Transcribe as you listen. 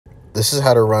This is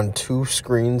how to run 2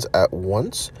 screens at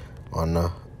once on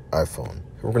iPhone.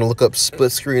 We're going to look up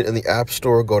split screen in the App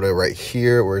Store. Go to right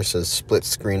here where it says split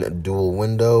screen dual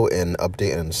window and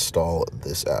update and install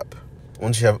this app.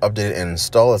 Once you have updated and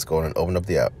installed, let's go ahead and open up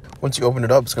the app. Once you open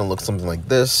it up, it's going to look something like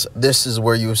this. This is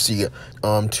where you see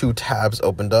 2 tabs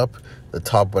opened up, the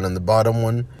top one and the bottom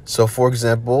one. So for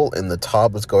example, in the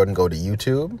top, let's go ahead and go to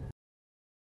YouTube.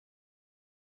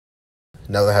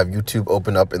 Now that I have YouTube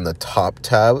open up in the top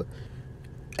tab,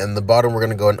 in the bottom, we're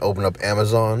going to go and open up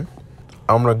Amazon.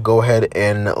 I'm going to go ahead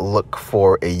and look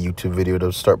for a YouTube video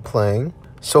to start playing.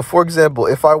 So for example,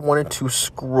 if I wanted to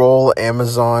scroll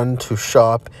Amazon to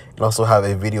shop and also have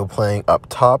a video playing up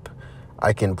top,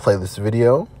 I can play this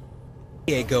video.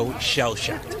 Diego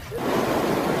shell-shocked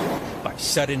by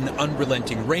sudden,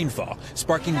 unrelenting rainfall,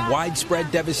 sparking widespread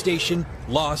devastation,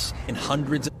 loss, and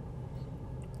hundreds of...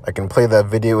 I can play that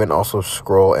video and also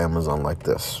scroll Amazon like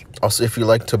this. Also, if you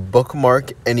like to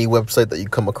bookmark any website that you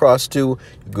come across to, you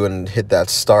go ahead and hit that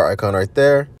star icon right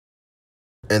there.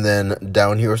 And then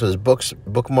down here it says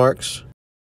bookmarks.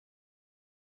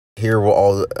 Here will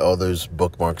all those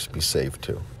bookmarks be saved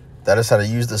to. That is how to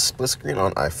use the split screen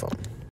on iPhone.